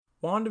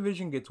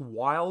WandaVision gets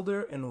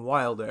wilder and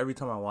wilder every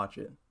time I watch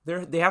it.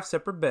 They have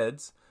separate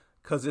beds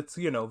because it's,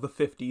 the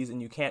 50s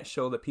and you can't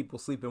show that people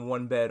sleep in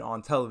one bed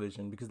on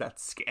television because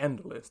that's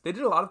scandalous. They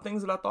did a lot of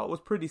things that I thought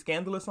was pretty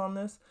scandalous on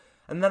this.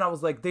 And then I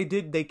was like,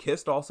 they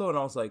kissed also. And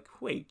I was like,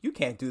 wait, you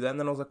can't do that. And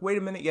then I was like, wait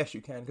a minute. Yes,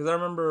 you can. Because I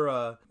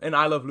remember in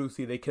I Love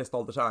Lucy, they kissed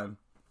all the time.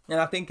 And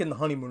I think in The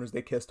Honeymooners,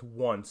 they kissed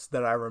once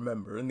that I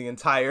remember in the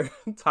entire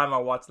time I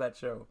watched that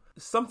show.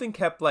 Something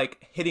kept,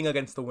 hitting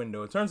against the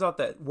window. It turns out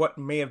that what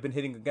may have been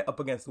hitting up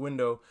against the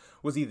window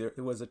was it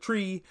was a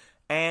tree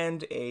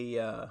and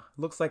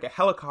looks like a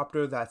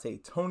helicopter that's a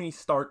Tony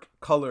Stark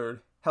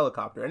colored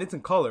helicopter. And it's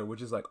in color,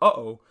 which is like,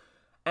 uh-oh.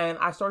 And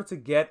I started to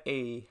get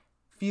a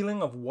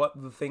feeling of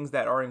what the things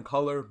that are in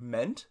color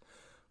meant.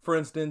 For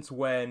instance,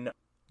 when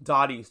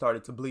Dottie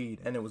started to bleed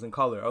and it was in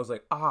color, I was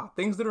like,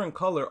 things that are in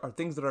color are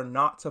things that are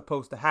not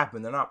supposed to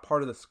happen. They're not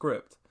part of the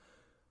script.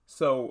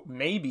 So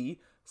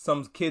maybe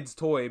some kid's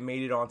toy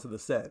made it onto the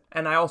set.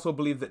 And I also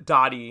believe that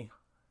Dottie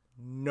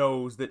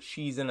knows that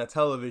she's in a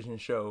television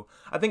show.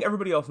 I think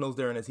everybody else knows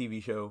they're in a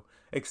TV show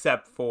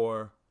except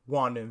for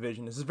Wanda and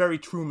Vision. This is very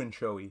Truman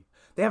Showy.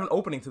 They have an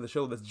opening to the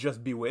show that's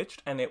just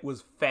Bewitched, and it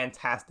was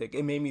fantastic.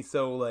 It made me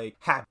so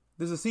happy.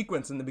 There's a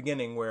sequence in the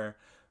beginning where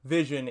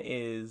Vision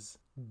is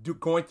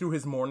going through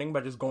his morning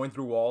by just going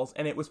through walls,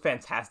 and it was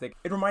fantastic.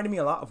 It reminded me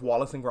a lot of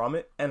Wallace and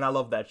Gromit, and I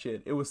love that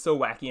shit. It was so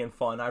wacky and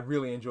fun. I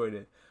really enjoyed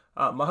it.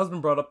 My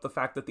husband brought up the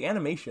fact that the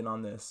animation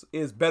on this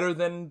is better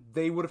than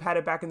they would have had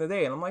it back in the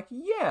day, and I'm like,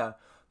 yeah.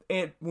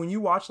 And when you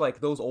watch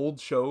those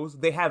old shows,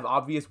 they have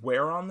obvious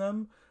wear on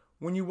them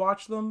when you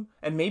watch them,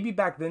 and maybe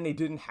back then they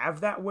didn't have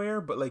that wear,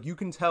 but you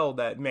can tell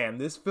that, man,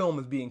 this film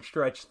is being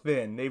stretched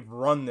thin. They've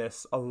run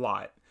this a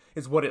lot.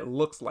 Is what it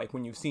looks like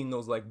when you've seen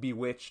those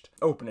Bewitched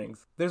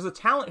openings. There's a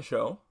talent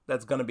show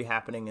that's going to be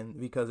happening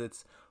because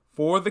it's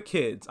for the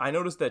kids. I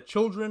noticed that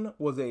children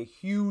was a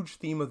huge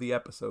theme of the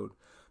episode.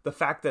 The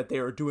fact that they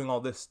are doing all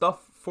this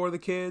stuff for the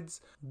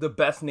kids, the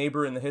best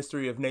neighbor in the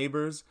history of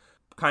neighbors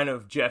kind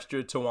of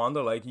gestured to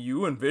Wanda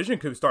you and Vision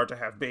could start to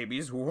have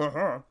babies.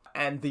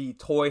 And the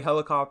toy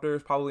helicopter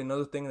is probably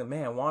another thing that,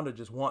 man, Wanda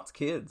just wants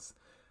kids.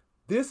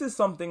 This is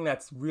something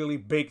that's really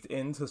baked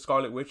into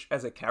Scarlet Witch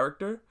as a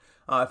character.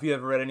 If you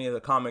ever read any of the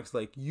comics,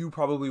 you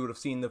probably would have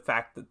seen the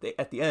fact that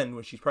at the end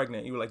when she's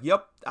pregnant, you were like,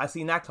 yep, I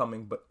seen that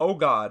coming. But oh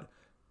God,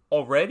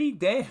 already?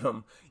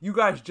 Damn. You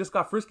guys just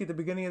got frisky at the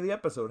beginning of the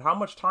episode. How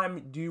much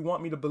time do you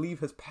want me to believe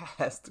has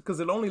passed? Because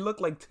it only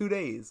looked like 2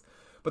 days.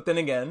 But then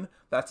again,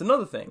 that's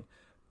another thing.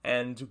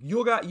 And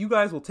you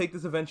guys will take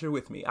this adventure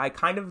with me. I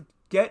kind of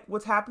get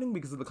what's happening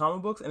because of the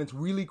comic books, and it's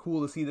really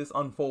cool to see this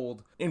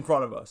unfold in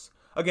front of us.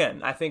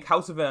 Again, I think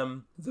House of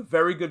M is a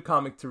very good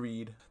comic to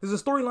read. There's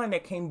a storyline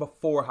that came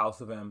before House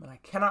of M, and I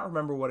cannot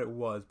remember what it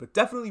was, but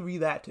definitely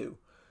read that too,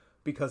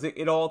 because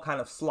it all kind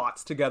of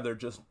slots together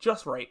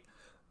just right.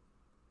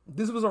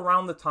 This was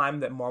around the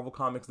time that Marvel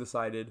Comics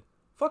decided,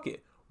 fuck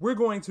it, we're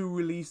going to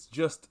release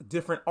just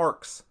different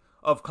arcs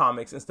of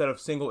comics instead of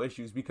single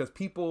issues, because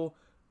people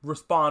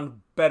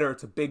respond better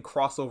to big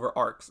crossover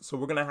arcs. So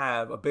we're going to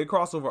have a big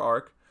crossover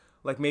arc,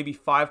 maybe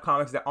 5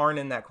 comics that aren't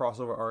in that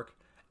crossover arc,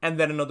 and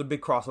then another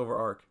big crossover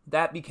arc.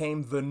 That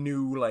became the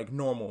new,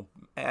 normal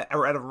at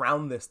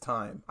around this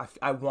time,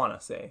 I want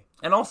to say.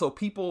 And also,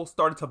 people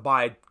started to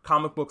buy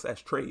comic books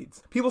as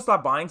trades. People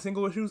stopped buying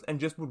single issues and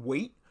just would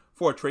wait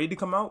for a trade to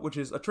come out, which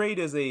is, a trade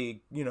is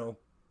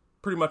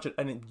pretty much,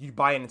 you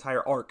buy an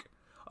entire arc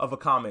of a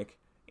comic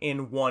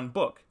in one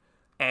book.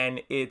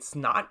 And it's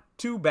not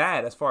too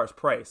bad as far as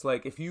price.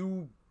 If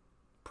you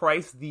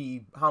price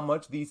how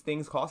much these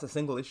things cost as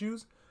single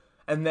issues,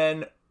 and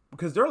then,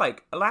 because they're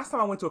last time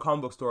I went to a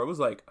comic book store, it was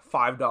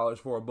 $5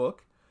 for a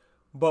book.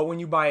 But when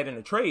you buy it in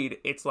a trade,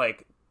 it's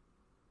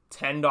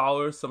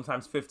 $10,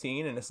 sometimes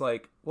 $15, and it's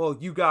well,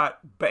 you got,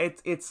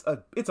 but it's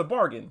a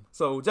bargain.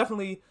 So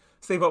definitely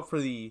save up for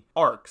the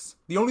arcs.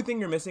 The only thing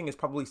you're missing is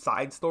probably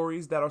side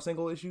stories that are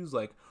single issues,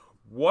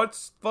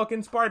 what's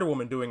fucking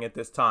Spider-Woman doing at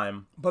this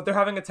time? But they're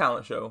having a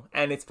talent show,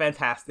 and it's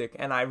fantastic,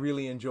 and I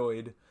really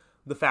enjoyed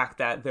the fact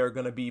that they're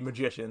going to be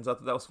magicians. I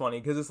thought that was funny,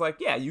 because it's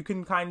yeah, you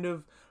can kind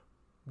of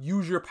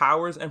use your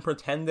powers and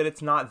pretend that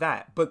it's not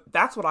that. But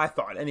that's what I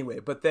thought anyway.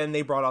 But then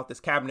they brought out this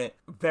cabinet,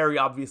 very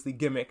obviously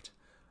gimmicked,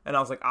 and I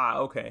was like,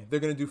 okay, they're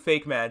going to do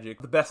fake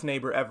magic. The best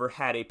neighbor ever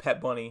had a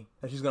pet bunny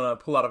that she's going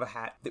to pull out of a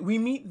hat. We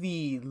meet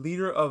the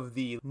leader of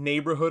the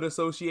neighborhood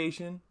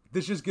association.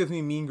 This just gives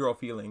me Mean Girl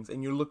feelings,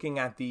 and you're looking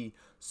at the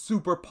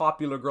super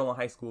popular girl in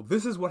high school.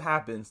 This is what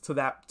happens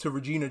to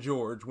Regina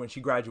George when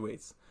she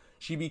graduates.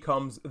 She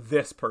becomes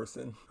this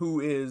person who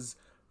is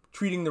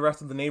treating the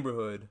rest of the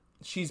neighborhood.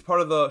 She's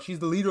the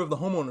leader of the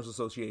homeowners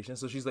association.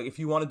 So she's if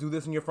you want to do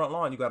this in your front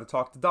lawn, you got to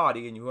talk to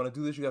Dottie, and you want to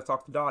do this, you got to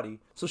talk to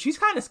Dottie. So she's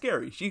kind of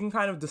scary. She can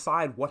kind of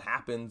decide what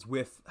happens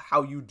with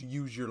how you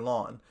use your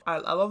lawn. I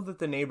love that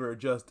the neighbor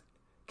just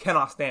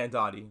cannot stand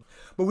Dottie.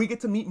 But we get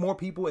to meet more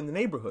people in the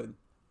neighborhood.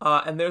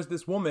 And there's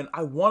this woman,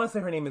 I want to say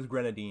her name is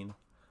Grenadine.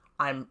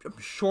 I'm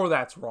sure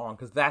that's wrong,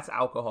 because that's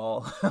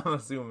alcohol, I'm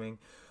assuming.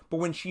 But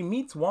when she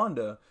meets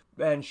Wanda,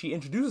 and she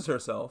introduces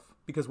herself,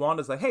 because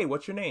Wanda's hey,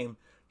 what's your name?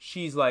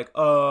 she's like,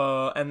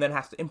 and then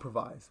has to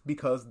improvise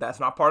because that's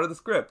not part of the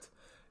script.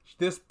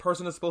 This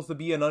person is supposed to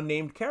be an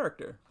unnamed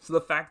character. So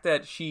the fact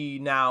that she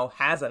now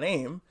has a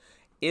name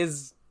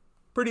is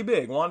pretty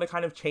big. Wanda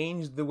kind of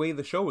changed the way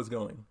the show was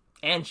going.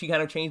 And she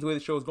kind of changed the way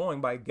the show was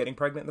going by getting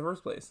pregnant in the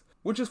first place.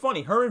 Which is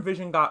funny. Her and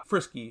Vision got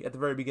frisky at the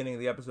very beginning of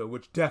the episode,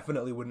 which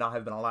definitely would not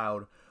have been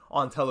allowed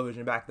on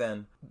television back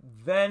then.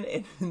 Then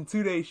in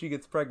 2 days she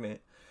gets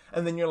pregnant.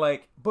 And then you're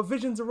like, but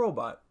Vision's a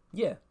robot.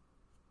 Yeah.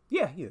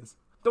 Yeah, he is.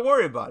 Don't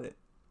worry about it.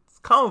 It's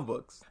comic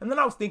books. And then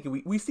I was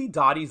thinking, we see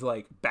Dottie's,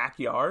 like,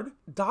 backyard.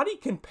 Dottie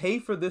can pay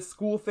for this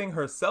school thing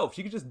herself.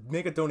 She could just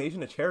make a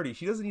donation to charity.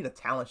 She doesn't need a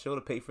talent show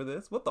to pay for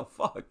this. What the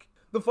fuck?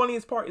 The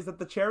funniest part is that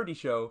the charity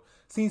show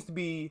seems to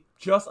be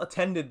just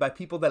attended by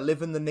people that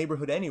live in the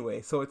neighborhood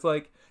anyway. So it's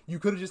like, you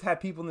could have just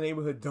had people in the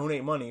neighborhood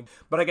donate money.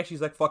 But I guess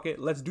she's like, fuck it,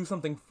 let's do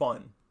something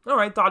fun.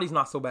 Alright, Dottie's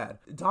not so bad.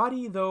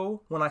 Dottie,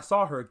 though, when I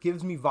saw her,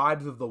 gives me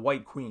vibes of the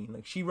White Queen.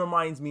 Like, she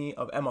reminds me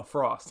of Emma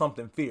Frost,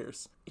 something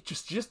fierce.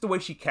 It's just the way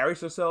she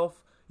carries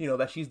herself, you know,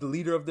 that she's the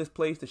leader of this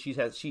place, that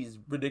she's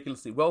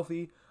ridiculously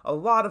wealthy. A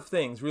lot of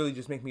things really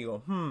just make me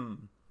go,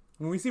 When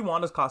we see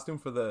Wanda's costume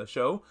for the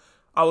show,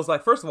 I was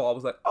like, first of all, I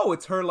was like, oh,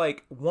 it's her,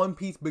 like,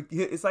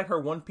 it's like her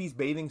one-piece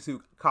bathing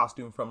suit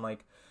costume from,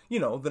 like, you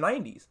know, the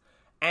 90s.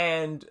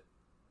 And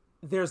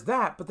there's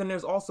that, but then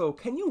there's also,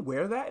 can you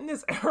wear that in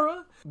this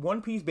era?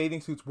 One-piece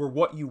bathing suits were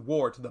what you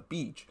wore to the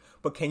beach,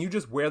 but can you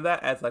just wear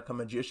that as, like, a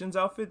magician's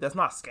outfit? That's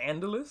not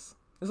scandalous.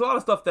 There's a lot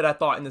of stuff that I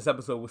thought in this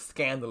episode was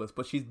scandalous,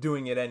 but she's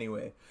doing it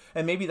anyway.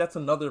 And maybe that's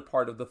another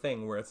part of the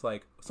thing where it's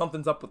like,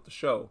 something's up with the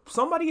show.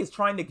 Somebody is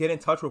trying to get in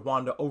touch with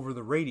Wanda over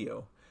the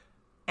radio.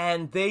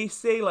 And they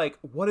say, like,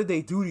 what did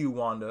they do to you,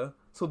 Wanda?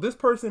 So this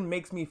person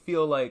makes me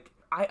feel like,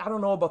 I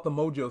don't know about the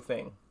mojo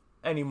thing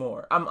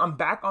anymore. I'm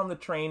back on the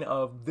train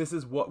of this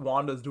is what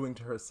Wanda's doing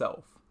to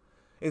herself.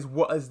 Is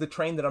the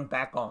train that I'm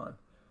back on.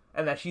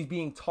 And that she's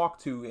being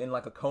talked to in,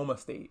 like, a coma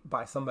state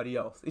by somebody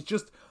else. It's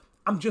just,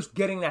 I'm just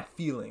getting that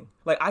feeling.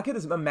 Like, I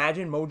could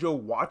imagine Mojo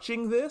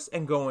watching this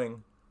and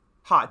going,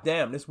 hot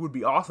damn, this would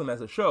be awesome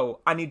as a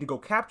show. I need to go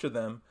capture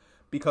them,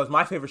 because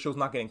my favorite show's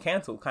not getting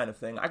canceled kind of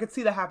thing. I could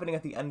see that happening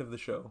at the end of the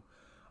show.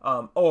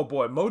 Oh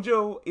boy,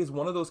 Mojo is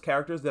one of those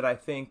characters that I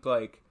think,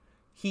 like,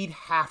 he'd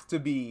have to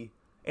be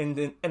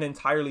an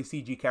entirely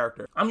CG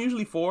character. I'm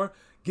usually for,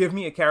 give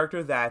me a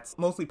character that's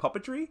mostly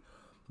puppetry,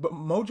 but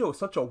Mojo is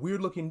such a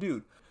weird looking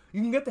dude.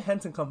 You can get the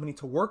Henson Company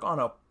to work on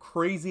a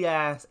crazy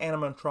ass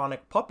animatronic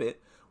puppet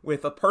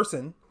with a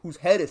person whose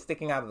head is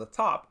sticking out of the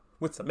top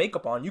with some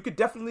makeup on. You could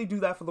definitely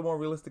do that for the more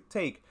realistic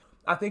take.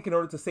 I think in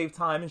order to save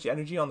time and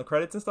energy on the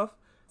credits and stuff,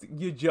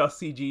 you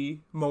just CG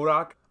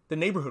MODOK. The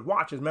Neighborhood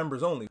Watch is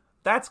members only.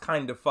 That's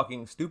kind of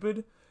fucking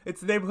stupid. It's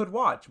the Neighborhood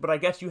Watch, but I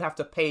guess you have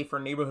to pay for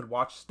Neighborhood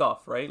Watch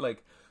stuff, right?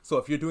 Like, so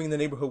if you're doing the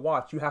Neighborhood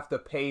Watch, you have to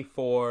pay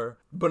for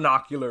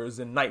binoculars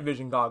and night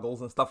vision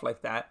goggles and stuff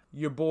like that.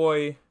 Your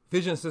boy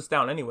Vision sits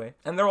down anyway,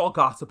 and they're all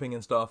gossiping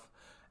and stuff.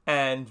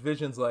 And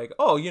Vision's like,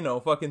 oh, you know,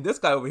 fucking this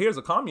guy over here is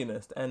a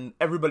communist. And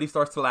everybody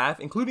starts to laugh,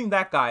 including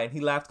that guy. And he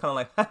laughs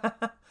kind of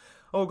like,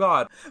 oh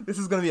God, this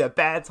is going to be a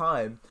bad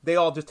time. They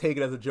all just take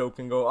it as a joke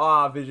and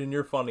go, Vision,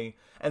 you're funny.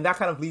 And that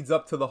kind of leads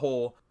up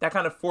to that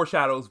kind of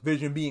foreshadows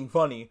Vision being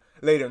funny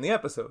later in the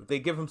episode. They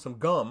give him some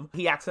gum.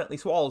 He accidentally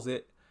swallows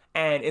it.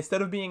 And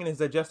instead of being in his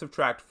digestive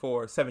tract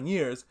for 7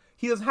 years,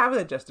 he doesn't have a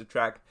digestive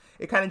tract.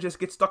 It kind of just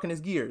gets stuck in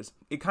his gears.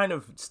 It kind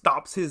of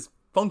stops his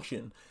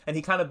function, and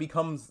he kind of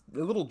becomes a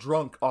little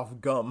drunk off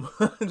gum,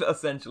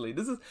 essentially.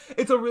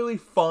 It's a really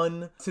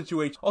fun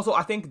situation. Also,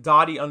 I think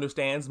Dottie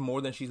understands more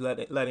than she's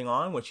letting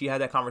on. When she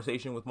had that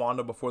conversation with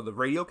Wanda before the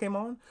radio came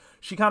on,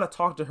 she kind of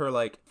talked to her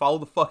like, follow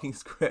the fucking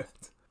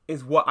script,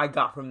 is what I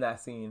got from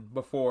that scene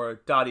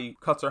before Dottie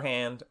cuts her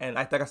hand. And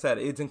like I said,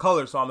 it's in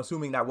color, so I'm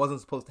assuming that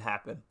wasn't supposed to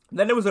happen.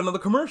 Then there was another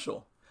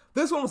commercial.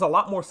 This one was a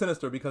lot more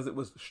sinister because it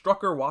was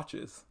Strucker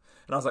watches.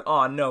 And I was like,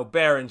 oh no,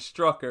 Baron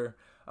Strucker.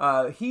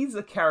 He's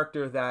a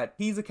character that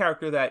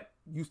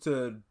used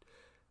to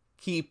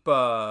keep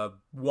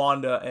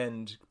Wanda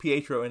and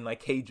Pietro in like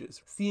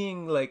cages.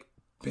 Seeing like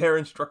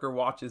Baron Strucker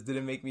watches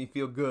didn't make me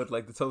feel good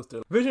like the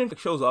toaster. Vision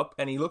shows up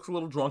and he looks a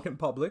little drunk in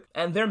public,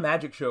 and their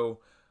magic show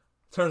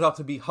turns out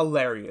to be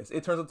hilarious.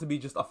 It turns out to be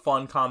just a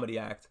fun comedy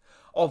act.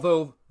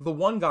 Although the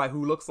one guy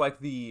who looks like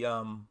the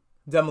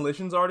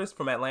demolitions artist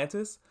from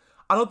Atlantis,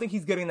 I don't think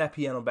he's getting that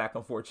piano back,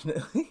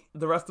 unfortunately.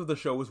 The rest of the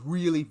show was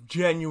really,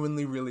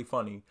 genuinely, really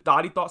funny.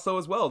 Dottie thought so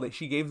as well. That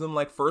she gave them,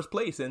 like, first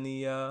place in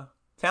the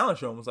talent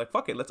show and was like,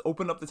 fuck it, let's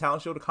open up the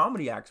talent show to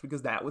comedy acts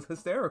because that was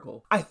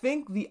hysterical. I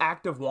think the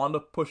act of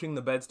Wanda pushing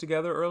the beds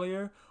together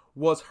earlier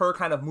was her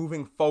kind of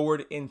moving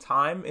forward in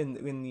time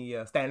in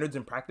the standards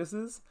and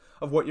practices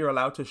of what you're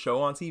allowed to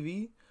show on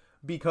TV.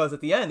 Because at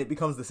the end, it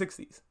becomes the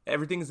 60s.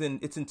 Everything's in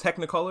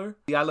Technicolor.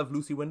 The I Love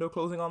Lucy window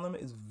closing on them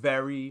is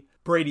very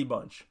Brady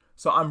Bunch.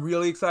 So I'm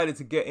really excited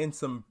to get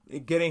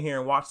in here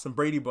and watch some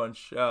Brady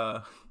Bunch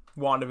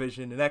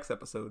WandaVision the next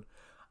episode.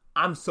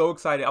 I'm so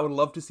excited. I would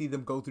love to see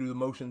them go through the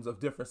motions of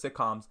different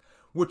sitcoms,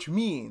 which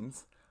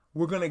means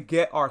we're going to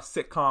get our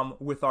sitcom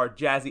with our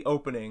jazzy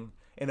opening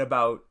in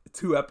about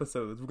 2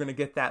 episodes. We're going to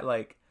get that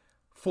like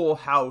Full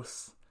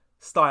House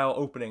style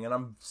opening, and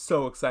I'm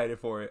so excited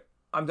for it.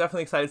 I'm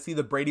definitely excited to see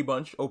the Brady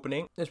Bunch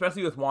opening,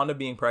 especially with Wanda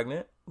being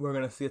pregnant. We're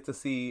going to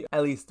see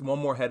at least one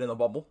more head in the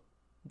bubble.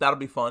 That'll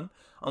be fun,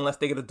 unless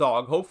they get a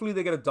dog. Hopefully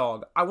they get a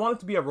dog. I want it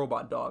to be a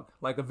robot dog,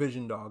 like a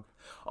Vision dog.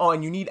 Oh,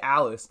 and you need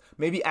Alice.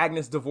 Maybe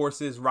Agnes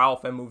divorces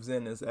Ralph and moves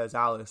in as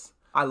Alice.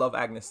 I love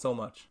Agnes so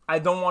much. I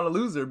don't want to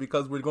lose her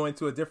because we're going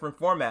to a different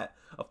format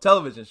of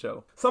television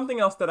show. Something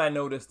else that I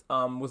noticed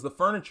was the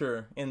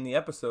furniture in the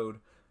episode.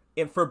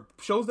 And for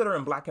shows that are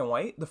in black and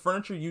white, the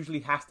furniture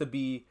usually has to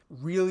be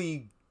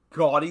really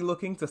gaudy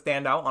looking to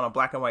stand out on a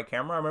black and white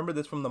camera. I remember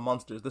this from the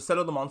Munsters. The set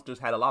of the Munsters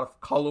had a lot of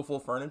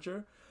colorful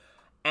furniture.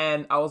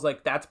 And I was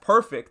like, that's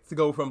perfect to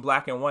go from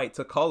black and white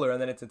to color,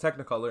 and then it's in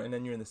Technicolor, and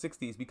then you're in the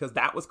 60s, because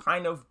that was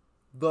kind of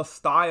the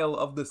style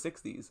of the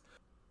 60s.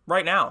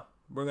 Right now,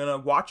 we're going to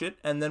watch it,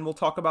 and then we'll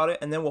talk about it,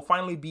 and then we'll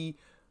finally be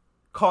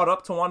caught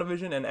up to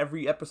WandaVision, and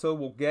every episode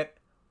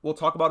we'll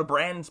talk about a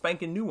brand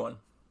spanking new one.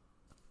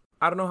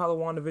 I don't know how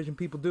the WandaVision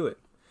people do it.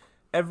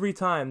 Every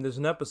time there's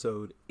an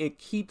episode, it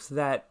keeps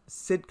that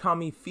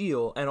sitcom-y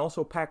feel and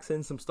also packs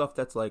in some stuff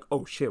that's like,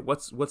 oh shit,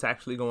 what's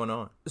actually going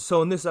on?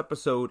 So in this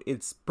episode,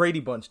 it's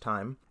Brady Bunch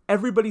time.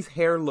 Everybody's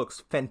hair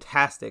looks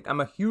fantastic.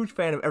 I'm a huge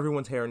fan of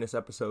everyone's hair in this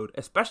episode,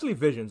 especially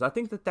Vision's. I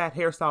think that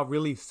hairstyle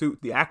really suits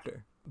the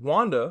actor.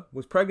 Wanda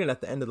was pregnant at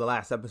the end of the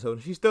last episode,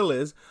 and she still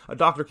is. A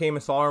doctor came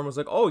and saw her and was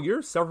like, oh,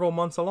 you're several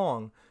months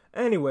along.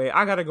 Anyway,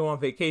 I gotta go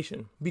on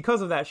vacation.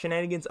 Because of that,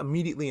 shenanigans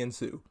immediately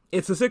ensue.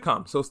 It's a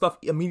sitcom, so stuff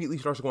immediately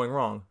starts going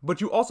wrong. But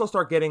you also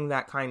start getting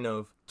that kind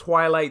of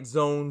Twilight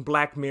Zone,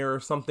 Black Mirror,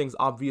 something's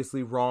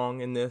obviously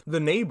wrong in this. The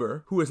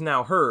neighbor, who is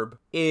now Herb,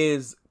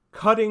 is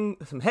cutting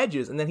some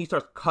hedges, and then he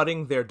starts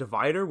cutting their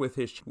divider with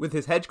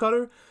his hedge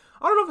cutter.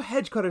 I don't know if a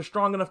hedge cutter is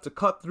strong enough to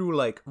cut through,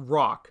 like,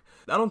 rock.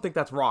 I don't think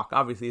that's rock,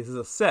 obviously. This is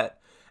a set.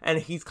 And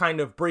he's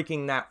kind of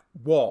breaking that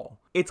wall.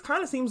 It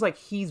kind of seems like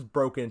he's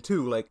broken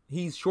too, like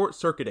he's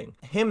short-circuiting.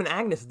 Him and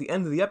Agnes at the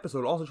end of the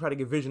episode also try to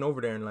get Vision over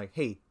there and like,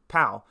 hey,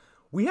 pal,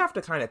 we have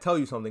to kind of tell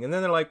you something. And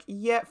then they're like,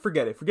 yeah,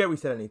 forget it. Forget we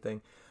said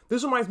anything.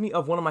 This reminds me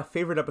of one of my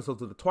favorite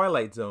episodes of The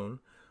Twilight Zone,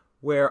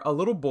 where a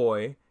little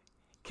boy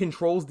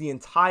controls the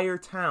entire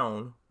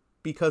town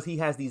because he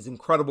has these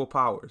incredible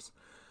powers.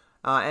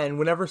 And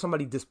whenever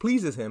somebody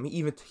displeases him,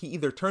 he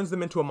either turns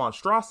them into a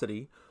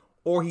monstrosity,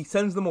 or he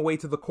sends them away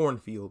to the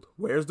cornfield.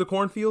 Where's the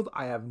cornfield?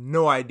 I have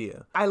no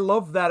idea. I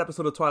love that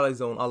episode of Twilight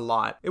Zone a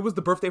lot. It was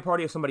the birthday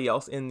party of somebody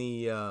else in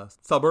the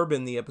suburb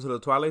in the episode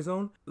of Twilight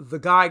Zone. The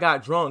guy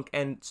got drunk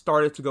and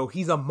started to go,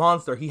 he's a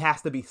monster, he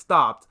has to be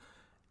stopped.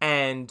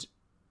 And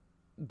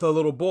the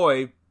little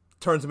boy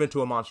turns him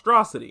into a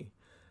monstrosity.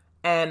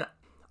 And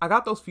I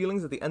got those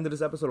feelings at the end of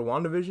this episode of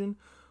WandaVision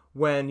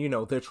when, you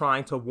know, they're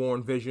trying to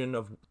warn Vision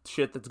of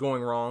shit that's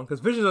going wrong. Because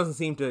Vision doesn't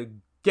seem to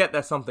get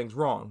that something's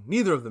wrong.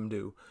 Neither of them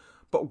do.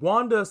 But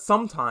Wanda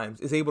sometimes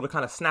is able to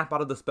kind of snap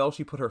out of the spell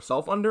she put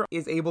herself under,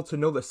 is able to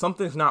know that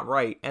something's not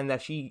right, and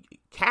that she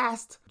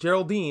cast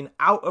Geraldine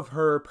out of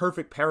her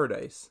perfect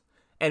paradise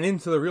and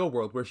into the real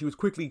world, where she was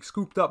quickly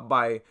scooped up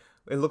by,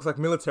 it looks like,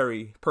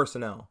 military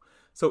personnel.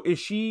 So is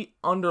she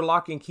under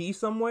lock and key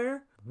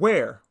somewhere?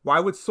 Where? Why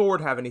would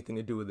S.W.O.R.D. have anything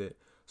to do with it?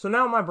 So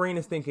now my brain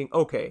is thinking,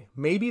 okay,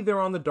 maybe they're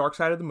on the dark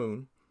side of the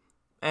moon,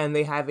 and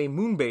they have a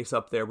moon base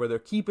up there where they're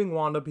keeping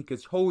Wanda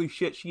because, holy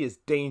shit, she is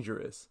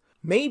dangerous.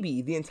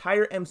 Maybe the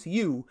entire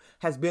MCU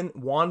has been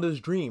Wanda's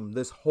dream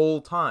this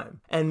whole time.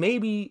 And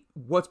maybe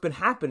what's been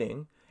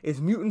happening is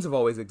mutants have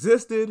always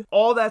existed.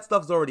 All that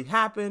stuff's already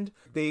happened.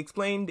 They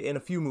explained in a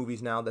few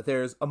movies now that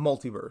there's a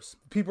multiverse.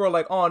 People are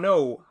like, oh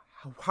no,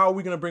 how are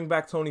we going to bring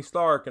back Tony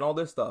Stark and all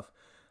this stuff?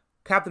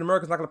 Captain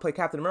America's not going to play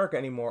Captain America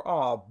anymore.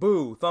 Oh,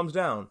 boo, thumbs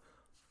down.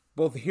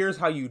 Well, here's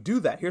how you do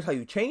that. Here's how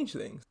you change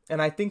things.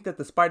 And I think that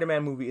the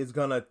Spider-Man movie is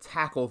going to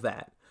tackle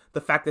that. The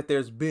fact that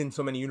there's been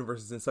so many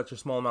universes in such a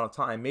small amount of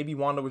time. Maybe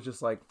Wanda was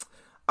just like,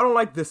 I don't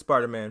like this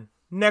Spider-Man.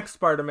 Next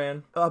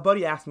Spider-Man. A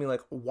buddy asked me,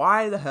 like,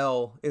 why the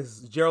hell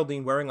is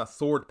Geraldine wearing a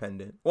sword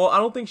pendant? Well, I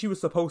don't think she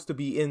was supposed to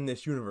be in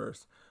this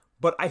universe.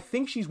 But I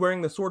think she's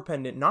wearing the sword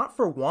pendant not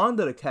for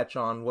Wanda to catch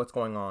on what's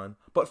going on,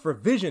 but for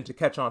Vision to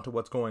catch on to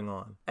what's going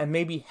on. And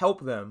maybe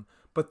help them.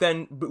 But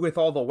then, with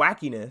all the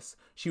wackiness,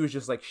 she was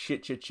just like,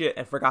 shit,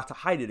 and forgot to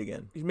hide it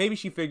again. Maybe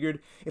she figured,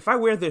 if I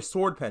wear this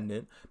sword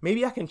pendant,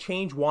 maybe I can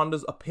change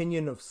Wanda's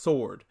opinion of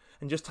S.W.O.R.D.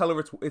 and just tell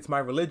her it's my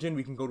religion.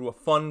 We can go to a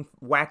fun,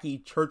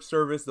 wacky church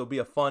service. There'll be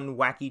a fun,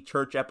 wacky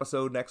church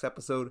episode next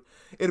episode.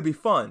 It'll be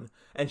fun.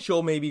 And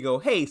she'll maybe go,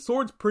 hey,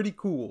 S.W.O.R.D's pretty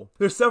cool.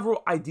 There's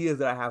several ideas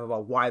that I have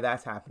about why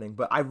that's happening,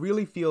 but I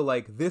really feel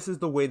like this is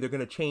the way they're going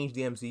to change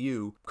the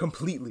MCU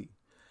completely.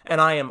 And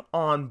I am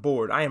on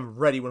board. I am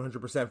ready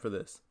 100% for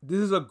this. This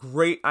is a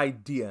great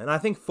idea. And I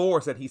think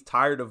Thor said he's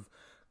tired of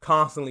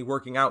constantly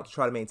working out to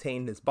try to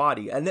maintain his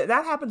body. And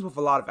that happens with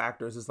a lot of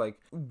actors. Is like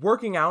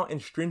working out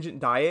and stringent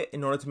diet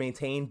in order to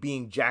maintain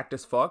being jacked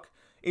as fuck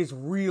is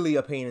really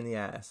a pain in the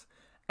ass.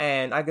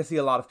 And I can see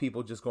a lot of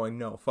people just going,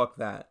 no, fuck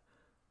that.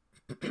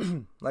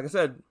 Like I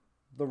said,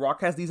 The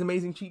Rock has these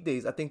amazing cheat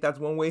days. I think that's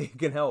one way it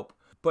can help.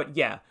 But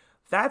yeah,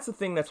 That's the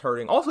thing that's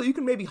hurting. Also, you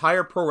can maybe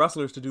hire pro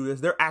wrestlers to do this.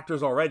 They're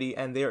actors already,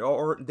 and they're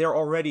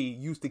already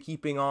used to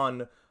keeping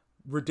on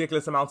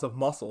ridiculous amounts of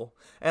muscle.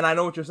 And I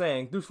know what you're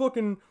saying. These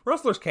fucking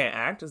wrestlers can't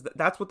act.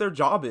 That's what their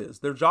job is.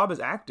 Their job is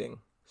acting.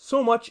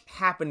 So much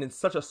happened in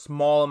such a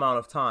small amount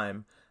of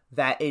time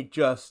that it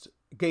just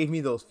gave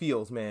me those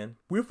feels, man.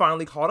 We're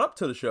finally caught up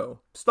to the show.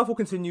 Stuff will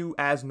continue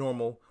as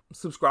normal.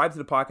 Subscribe to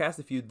the podcast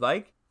if you'd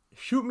like.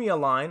 Shoot me a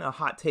line, a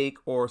hot take,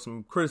 or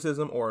some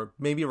criticism, or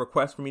maybe a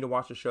request for me to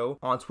watch the show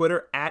on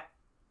Twitter at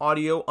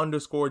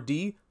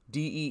audio_D,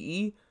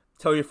 DEE.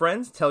 Tell your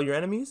friends, tell your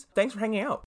enemies. Thanks for hanging out.